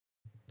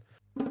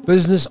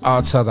Business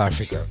Art South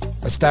Africa,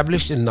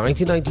 established in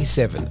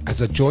 1997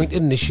 as a joint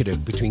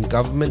initiative between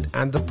government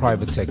and the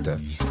private sector,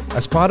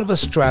 as part of a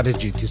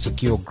strategy to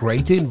secure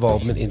greater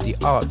involvement in the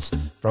arts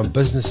from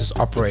businesses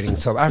operating in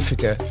South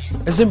Africa,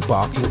 is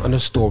embarking on a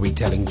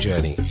storytelling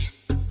journey.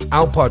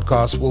 Our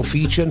podcast will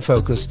feature and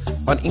focus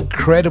on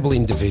incredible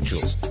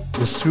individuals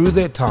who, through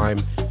their time,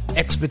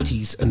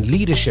 expertise, and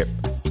leadership,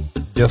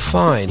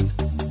 define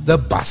the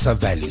BASA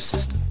value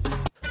system.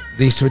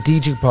 The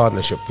strategic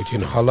partnership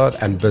between Hollard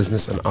and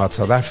Business and Art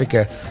South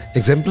Africa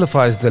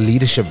exemplifies the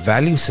leadership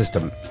value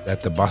system that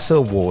the BASA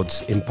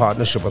Awards in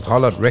partnership with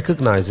Hollard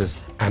recognizes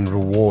and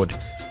reward.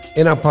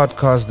 In our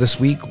podcast this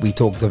week, we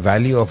talk the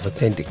value of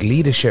authentic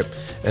leadership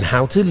and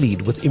how to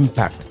lead with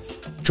impact.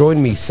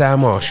 Join me,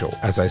 Sam Marshall,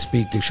 as I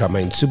speak to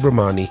Charmaine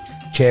Subramani,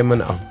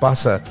 Chairman of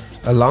BASA,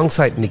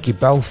 alongside Nikki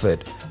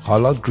Belford,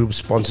 Hollard Group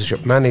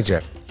Sponsorship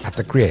Manager, at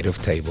the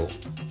Creative Table.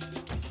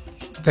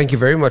 Thank you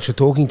very much for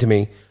talking to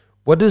me.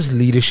 What does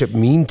leadership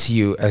mean to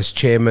you as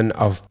Chairman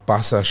of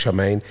BASA,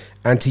 Charmaine,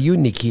 and to you,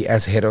 Nikki,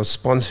 as Head of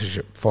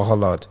Sponsorship for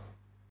Hollard?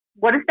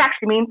 What does it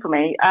actually mean for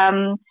me?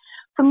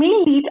 For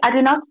me, I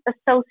do not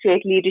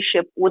associate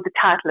leadership with the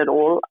title at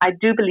all. I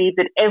do believe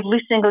that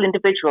every single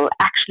individual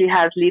actually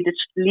has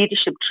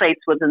leadership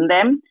traits within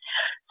them.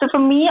 So for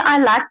me, I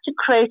like to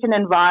create an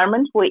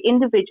environment where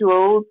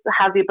individuals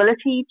have the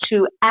ability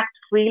to act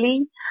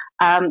freely.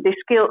 The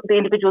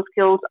individual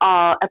skills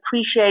are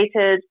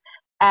appreciated.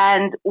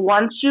 And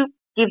once you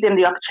give them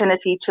the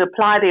opportunity to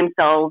apply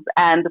themselves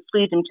and the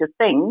freedom to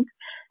think,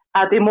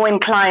 they're more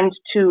inclined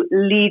to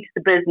lead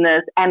the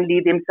business and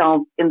lead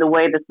themselves in the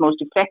way that's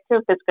most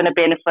effective, that's going to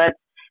benefit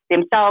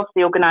themselves,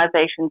 the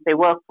organizations they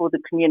work for,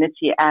 the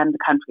community, and the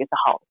country as a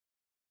whole.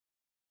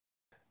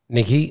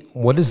 Nikki,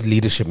 what does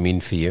leadership mean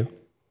for you?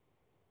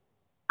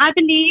 I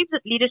believe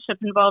that leadership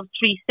involves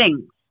three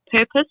things: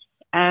 purpose,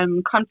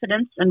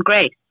 confidence, and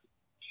grace.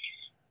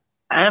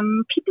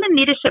 People in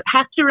leadership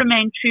have to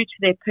remain true to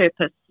their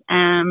purpose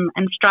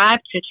and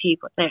strive to achieve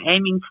what they're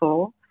aiming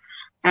for.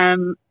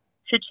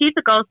 To achieve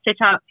the goals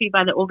set out for you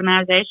by the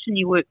organization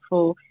you work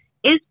for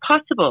is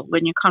possible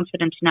when you're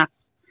confident enough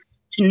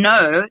to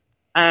know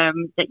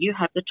that you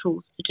have the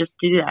tools to just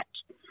do that.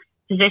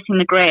 Possessing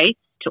the grace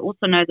to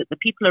also know that the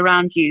people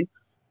around you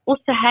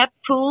also have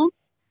tools,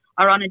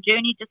 are on a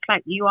journey just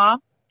like you are,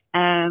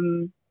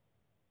 and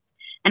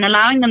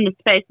allowing them the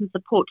space and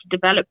support to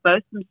develop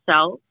both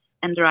themselves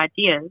and their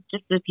ideas,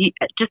 just as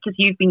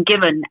you've been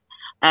given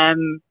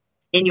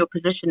in your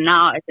position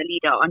now as a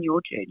leader on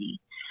your journey.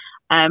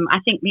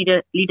 I think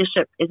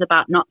leadership is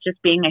about not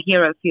just being a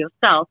hero for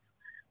yourself,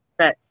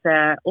 but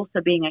also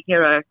being a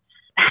hero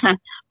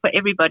for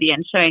everybody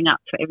and showing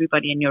up for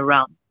everybody in your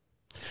realm.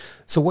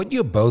 So what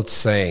you're both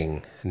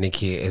saying,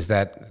 Nikki, is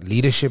that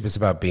leadership is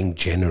about being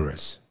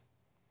generous.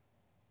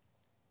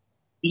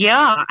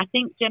 Yeah, I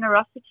think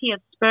generosity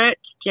of spirit,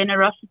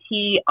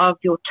 generosity of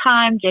your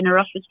time,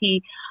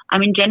 generosity is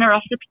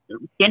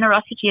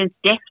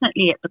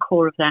definitely at the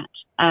core of that.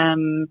 I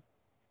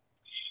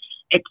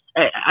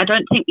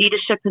don't think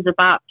leadership is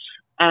about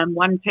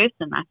one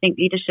person. I think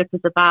leadership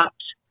is about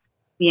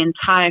the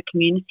entire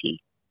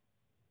community.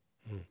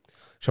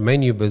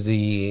 Charmaine, you're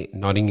busy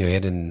nodding your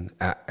head, and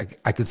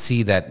I could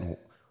see that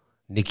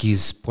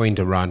Nikki's point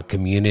around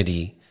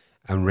community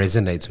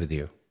resonates with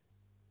you.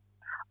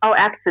 Oh,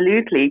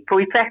 absolutely.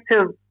 For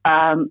effective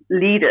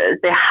leaders,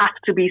 there have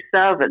to be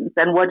servants.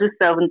 And what do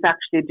servants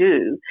actually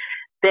do?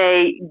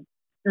 They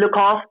look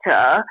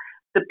after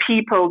the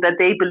people that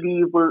they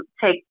believe will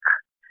take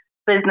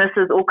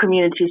businesses or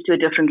communities to a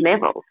different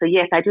level. So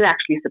yes, I do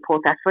actually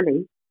support that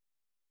fully.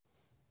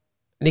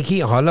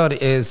 Nikki, Hollard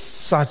is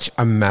such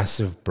a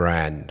massive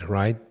brand,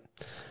 right?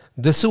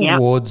 This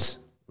awards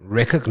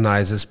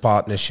recognizes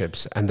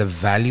partnerships and the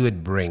value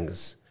it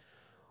brings.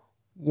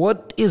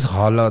 What is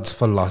Hollard's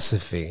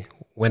philosophy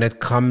when it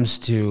comes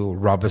to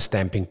rubber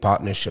stamping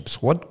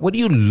partnerships? What do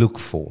you look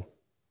for?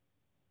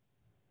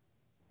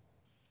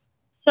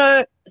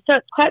 So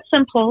it's quite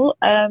simple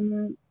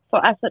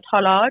for us at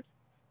Hollard,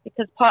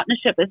 because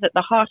partnership is at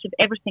the heart of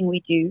everything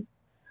we do.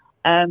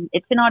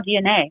 It's in our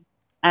DNA,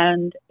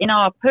 and in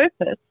our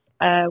purpose,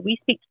 we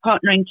speak to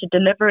partnering to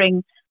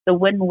delivering the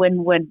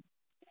win-win-win.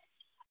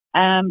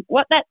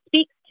 What that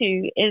speaks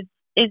to is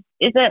a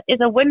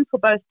win for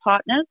both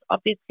partners,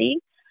 obviously,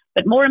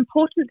 but more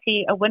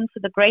importantly, a win for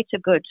the greater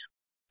good,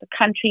 the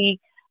country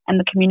and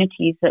the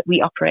communities that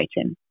we operate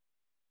in.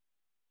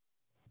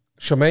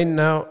 Charmaine,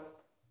 now,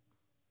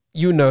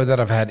 you know that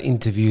I've had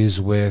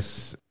interviews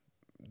with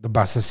the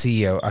BASA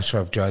CEO,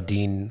 Ashraf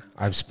Jardine.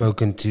 I've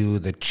spoken to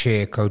the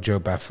chair, Kojo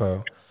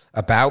Bafo,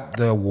 about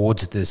the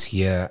awards this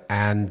year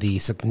and the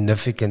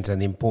significance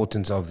and the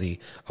importance of the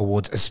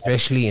awards,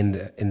 especially in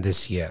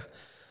this year.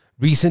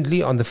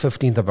 Recently, on the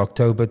 15th of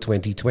October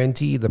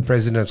 2020, the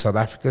President of South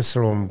Africa,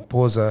 Cyril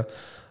Ramaphosa,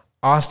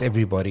 asked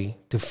everybody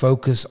to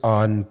focus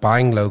on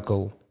buying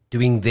local,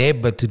 doing their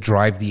bit to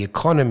drive the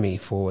economy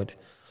forward.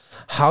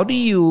 How do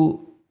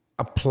you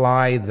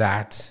apply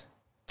that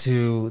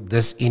to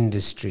this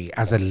industry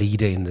as a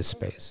leader in this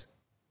space?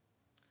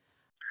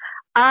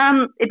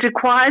 It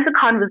requires a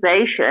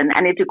conversation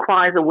and it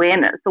requires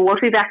awareness. So what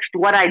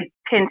I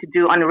tend to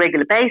do on a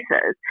regular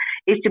basis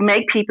is to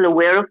make people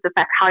aware of the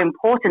fact how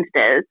important it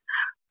is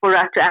for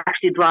us to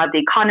actually drive the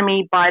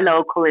economy, buy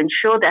local,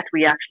 ensure that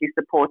we actually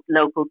support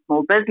local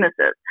small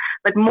businesses.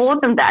 But more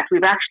than that,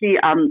 we've actually,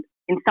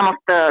 in some of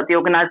the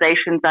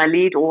organizations I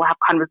lead or have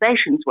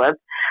conversations with,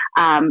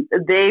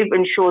 they've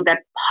ensured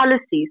that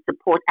policies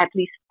support at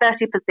least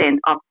 30%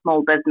 of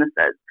small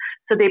businesses.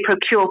 So they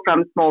procure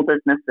from small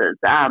businesses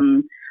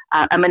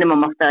a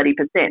minimum of 30%,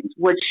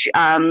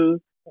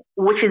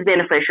 which is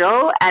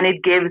beneficial, and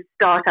it gives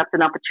startups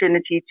an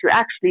opportunity to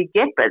actually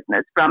get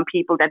business from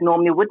people that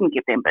normally wouldn't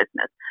give them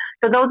business.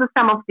 So those are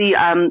some of the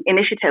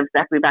initiatives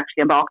that we've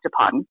actually embarked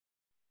upon.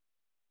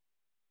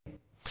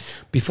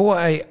 Before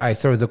I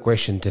throw the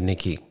question to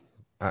Nikki,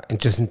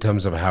 just in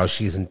terms of how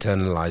she's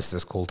internalized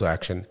this call to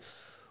action,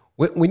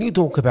 when you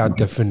talk about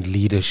different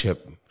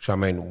leadership,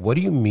 Charmaine, what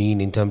do you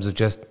mean in terms of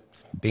just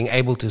being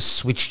able to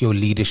switch your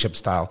leadership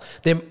style?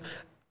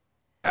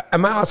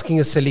 Am I asking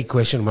a silly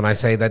question when I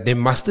say that there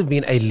must have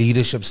been a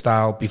leadership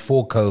style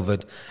before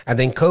COVID, and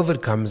then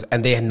COVID comes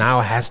and there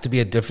now has to be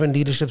a different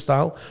leadership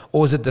style?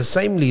 Or is it the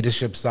same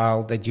leadership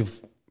style that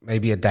you've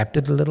maybe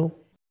adapted a little?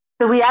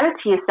 The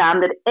reality is,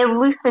 Sam, that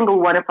every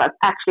single one of us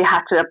actually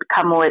had to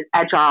become more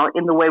agile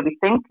in the way we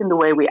think, in the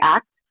way we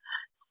act.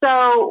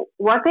 So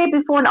was there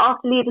before and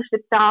after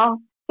leadership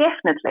style?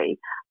 Definitely.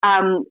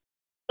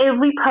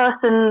 Every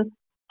person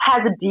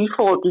has a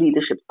default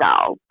leadership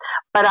style.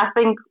 But I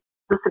think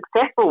the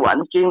successful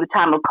ones during the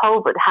time of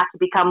COVID had to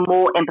become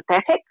more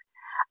empathetic,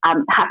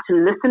 had to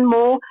listen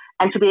more,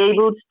 and to be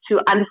able to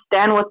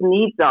understand what the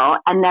needs are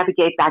and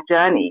navigate that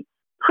journey.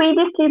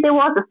 Previously, there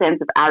was a sense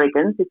of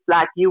arrogance. It's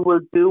like, you will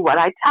do what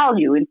I tell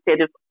you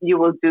instead of you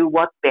will do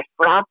what's best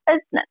for our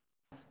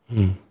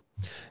business.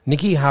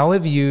 Nikki, how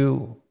have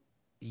you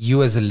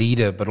as a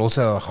leader, but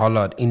also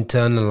Hollard,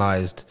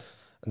 internalized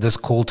this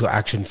call to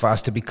action for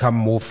us to become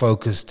more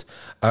focused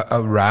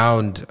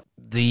around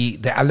the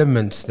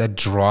elements that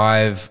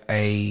drive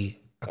a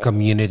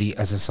community,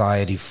 a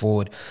society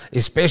forward,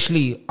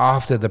 especially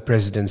after the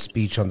president's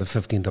speech on the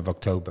 15th of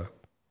October?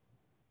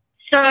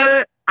 So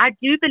I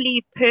do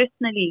believe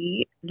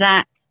personally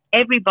that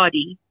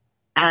everybody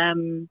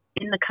in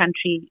the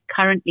country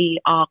currently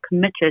are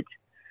committed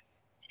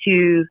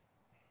to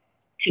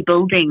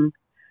building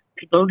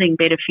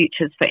better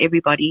futures for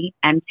everybody,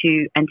 and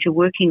to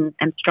working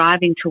and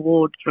striving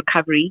towards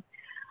recovery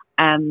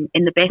in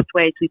the best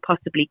ways we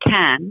possibly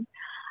can.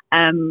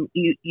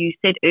 You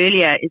said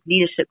earlier, is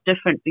leadership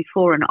different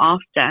before and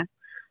after?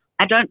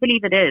 I don't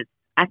believe it is.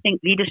 I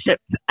think leadership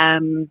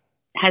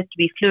has to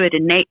be fluid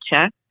in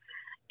nature,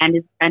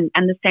 and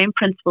the same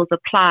principles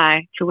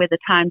apply to whether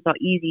times are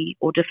easy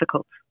or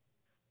difficult.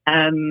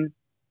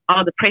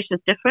 Are the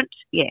pressures different?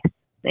 Yes,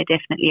 they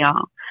definitely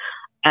are.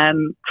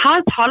 How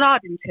has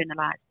Hollard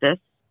internalized this?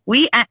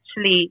 We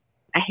actually,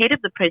 ahead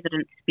of the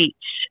president's speech,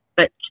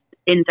 but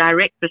in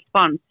direct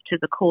response to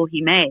the call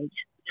he made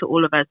to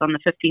all of us on the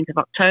 15th of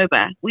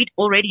October, we'd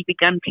already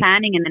begun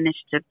planning an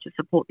initiative to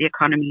support the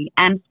economy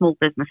and small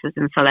businesses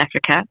in South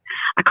Africa.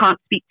 I can't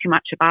speak too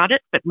much about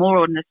it, but more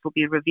on this will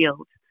be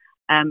revealed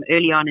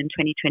early on in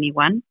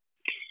 2021.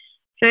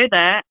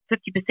 Further,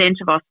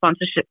 50% of our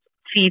sponsorship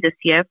fee this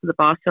year for the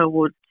BASA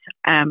Awards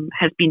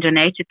has been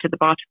donated to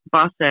the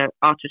BASA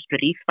Artist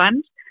Relief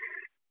Fund.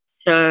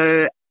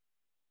 So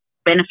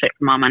benefit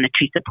from our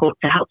monetary support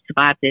to help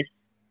survive this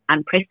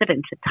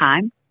unprecedented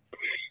time.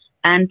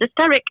 And this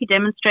directly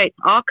demonstrates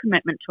our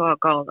commitment to our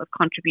goal of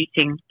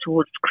contributing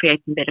towards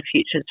creating better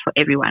futures for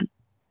everyone.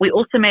 We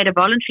also made a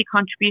voluntary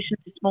contribution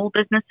to small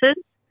businesses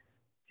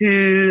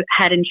who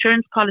had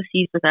insurance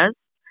policies with us,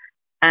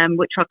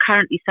 which are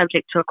currently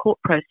subject to a court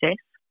process.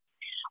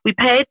 We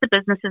paid the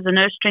businesses a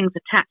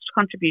no-strings-attached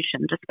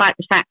contribution, despite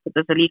the fact that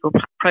there's a legal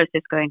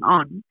process going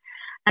on.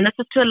 And this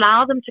was to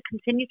allow them to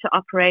continue to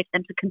operate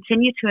and to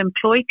continue to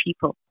employ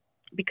people,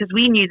 because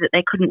we knew that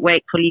they couldn't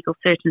wait for legal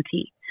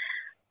certainty.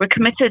 We're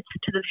committed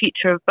to the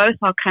future of both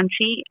our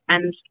country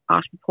and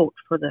our support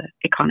for the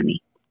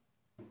economy.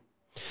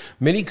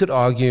 Many could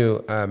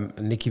argue,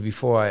 Nikki,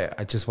 before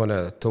I just want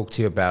to talk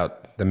to you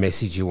about the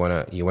message you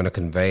want to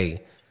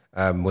convey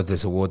with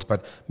this awards,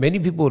 but many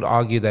people would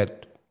argue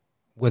that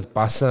with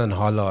BASA and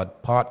Hollard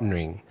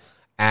partnering,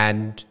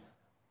 and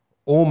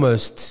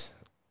almost,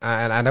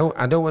 and I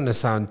don't want to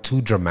sound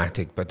too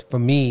dramatic, but for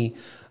me,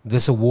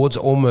 this awards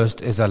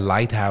almost is a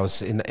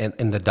lighthouse in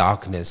the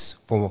darkness,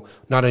 for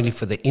not only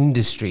for the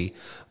industry,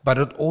 but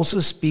it also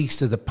speaks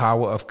to the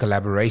power of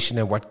collaboration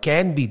and what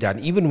can be done,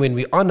 even when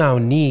we're on our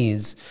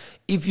knees.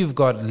 If you've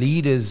got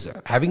leaders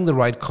having the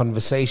right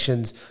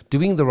conversations,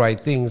 doing the right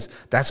things,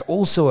 that's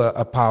also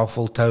a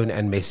powerful tone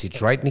and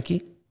message, right,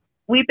 Nikki?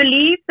 We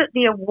believe that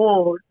the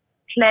awards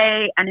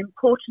play an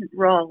important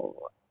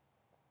role,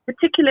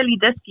 particularly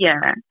this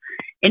year,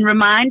 in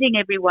reminding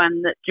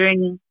everyone that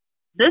during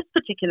this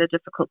particular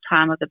difficult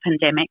time of the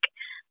pandemic,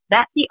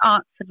 that the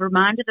arts have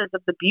reminded us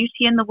of the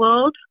beauty in the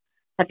world,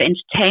 have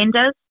entertained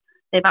us,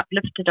 they've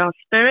uplifted our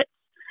spirits,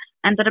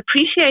 and that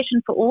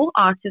appreciation for all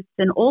artists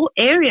in all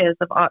areas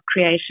of art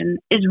creation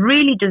is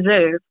really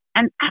deserved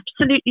and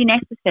absolutely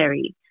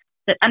necessary.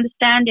 That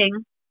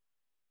understanding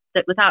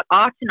that without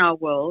art in our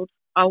world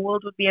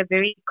would be a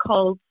very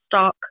cold,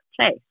 stark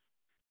place,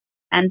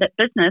 and that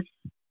business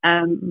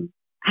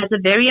has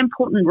a very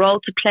important role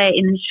to play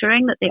in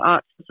ensuring that the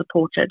arts are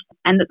supported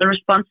and that the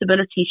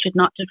responsibility should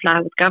not just lie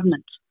with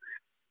government.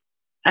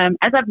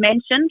 As I've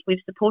mentioned,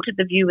 we've supported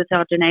The View with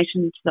our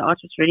donation to the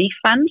Artist Relief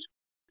Fund,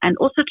 and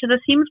also to the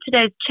theme of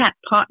today's chat,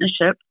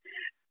 partnership,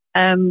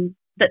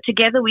 that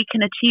together we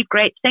can achieve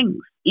great things,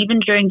 even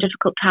during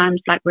difficult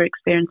times like we're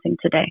experiencing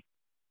today.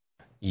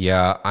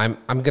 Yeah, I'm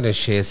going to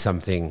share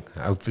something.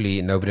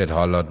 Hopefully nobody at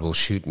Hollard will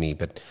shoot me,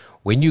 but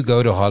when you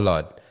go to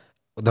Hollard,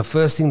 the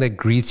first thing that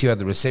greets you at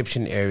the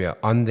reception area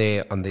on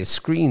their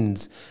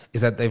screens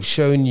is that they've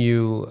shown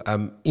you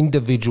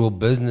individual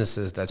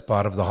businesses that's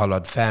part of the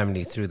Hollard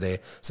family through their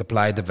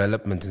supply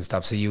development and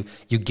stuff. So you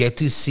get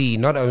to see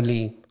not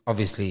only,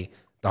 obviously,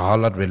 the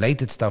Hollard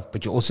related stuff,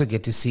 but you also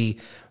get to see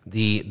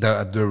the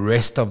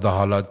rest of the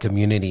Hollard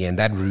community, and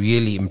that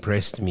really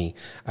impressed me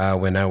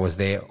when I was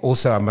there.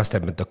 Also, I must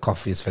admit, the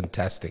coffee is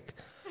fantastic.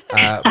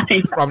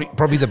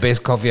 Probably the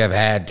best coffee I've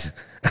had.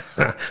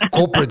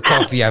 Corporate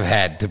coffee I've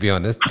had, to be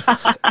honest.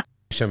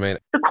 Charmaine.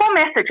 The core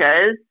message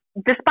is,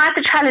 despite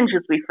the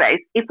challenges we face,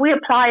 if we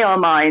apply our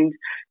mind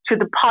to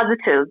the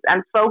positives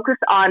and focus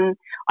on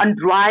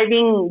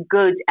driving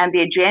good and the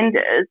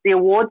agendas, the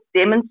awards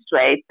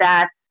demonstrate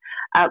that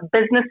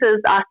businesses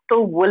are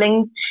still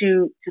willing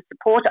to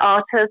support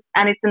artists,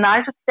 and it's a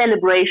night of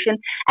celebration,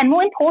 and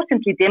more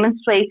importantly,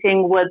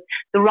 demonstrating with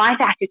the right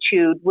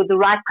attitude, with the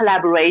right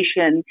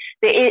collaboration,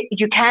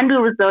 you can be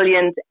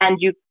resilient and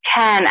you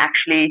can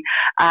actually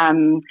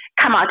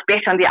come out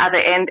better on the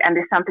other end, and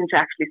there's something to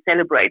actually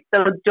celebrate.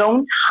 So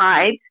don't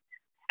hide,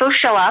 still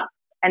show up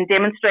and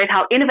demonstrate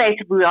how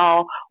innovative we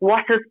are,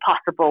 what is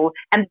possible,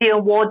 and the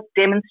awards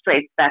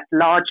demonstrate that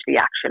largely,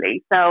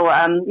 actually. So,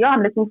 I'm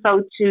looking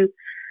forward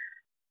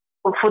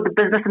for the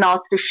business and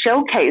arts to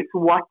showcase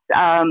what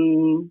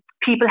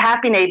people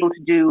have been able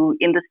to do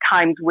in this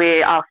times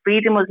where our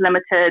freedom was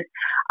limited,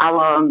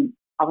 our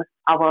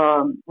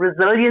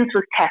resilience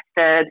was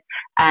tested,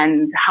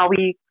 and how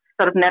we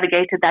sort of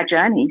navigated that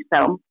journey.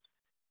 So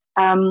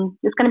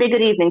it's going to be a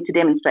good evening to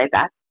demonstrate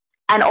that,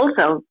 and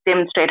also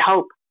demonstrate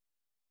hope.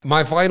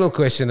 My final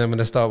question, I'm going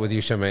to start with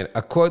you, Charmaine.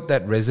 A quote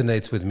that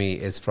resonates with me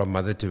is from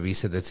Mother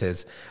Teresa that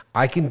says,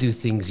 "I can do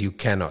things you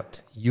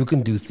cannot. You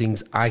can do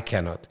things I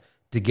cannot.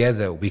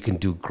 Together, we can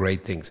do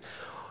great things."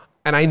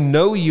 And I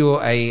know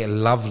you're a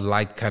love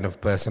light kind of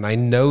person. I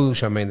know,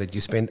 Charmaine, that you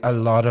spend a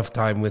lot of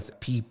time with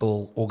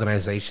people,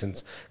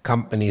 organizations,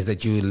 companies,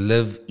 that you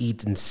live,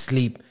 eat, and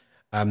sleep.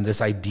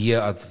 This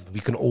idea of we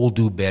can all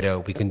do better,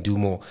 we can do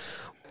more.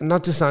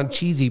 Not to sound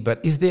cheesy,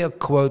 but is there a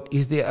quote,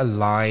 is there a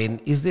line,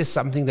 is there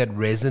something that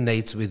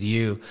resonates with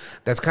you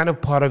that's kind of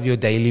part of your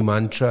daily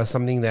mantra,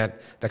 something that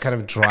kind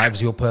of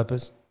drives your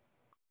purpose?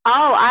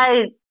 Oh,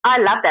 I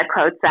love that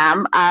quote,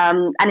 Sam.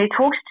 And it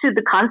talks to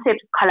the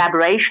concept of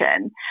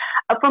collaboration.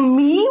 For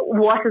me,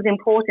 what is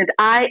important,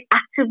 I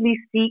actively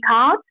seek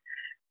out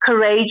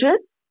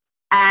courageous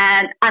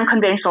and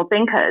unconventional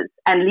thinkers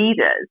and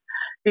leaders,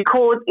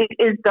 because it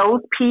is those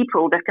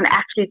people that can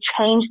actually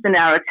change the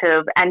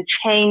narrative and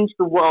change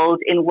the world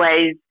in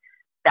ways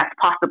that's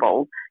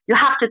possible. You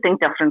have to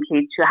think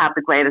differently to have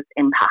the greatest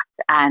impact,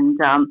 and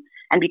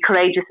be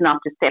courageous enough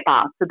to step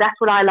out. So that's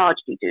what I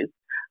largely do.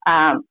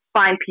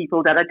 Find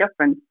people that are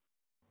different.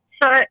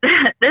 So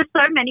there's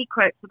so many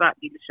quotes about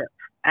leadership,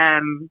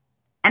 and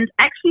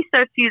actually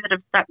so few that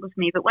have stuck with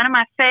me. But one of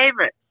my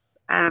favorites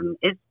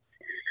is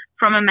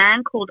from a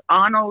man called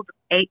Arnold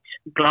H.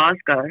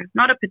 Glasgow,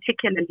 not a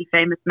particularly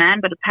famous man,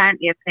 but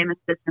apparently a famous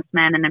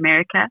businessman in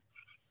America.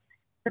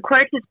 The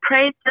quote is,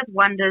 "Praise does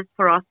wonders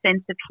for our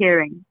sense of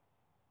hearing."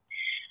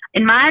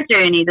 In my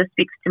journey, this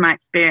speaks to my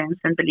experience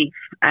and belief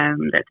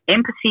that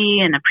empathy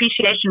and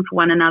appreciation for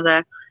one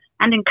another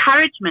and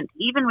encouragement,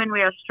 even when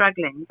we are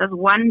struggling, does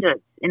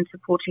wonders in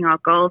supporting our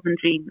goals and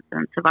dreams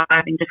and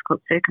surviving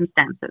difficult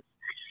circumstances.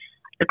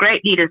 The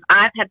great leaders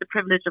I've had the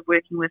privilege of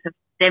working with have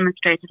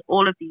demonstrated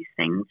all of these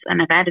things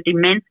and have added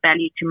immense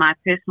value to my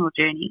personal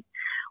journey.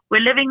 We're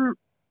living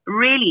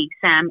really,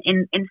 Sam,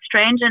 in a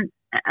strange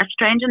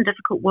and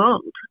difficult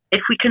world.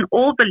 If we can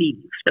all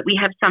believe that we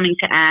have something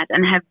to add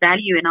and have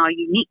value in our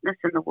uniqueness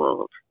in the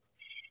world,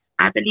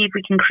 I believe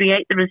we can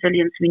create the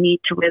resilience we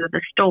need to weather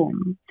the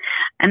storm.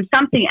 And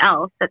something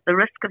else, at the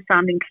risk of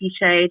sounding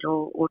cliched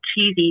or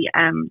cheesy,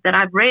 that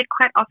I've read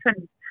quite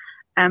often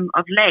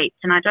of late,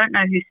 and I don't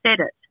know who said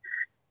it,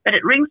 but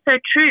it rings so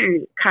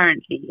true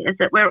currently, is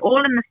that we're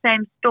all in the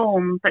same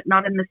storm, but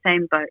not in the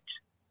same boat.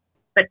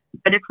 But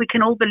if we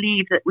can all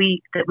believe that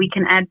we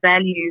can add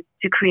value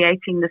to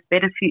creating this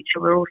better future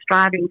we're all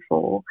striving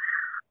for,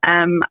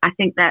 I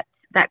think that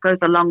goes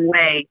a long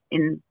way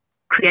in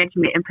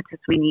creating the impetus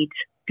we need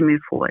to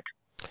move forward.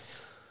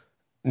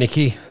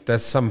 Nikki,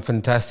 that's some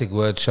fantastic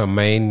words.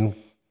 Charmaine,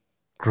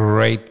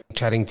 great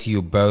chatting to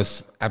you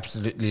both.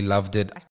 Absolutely loved it.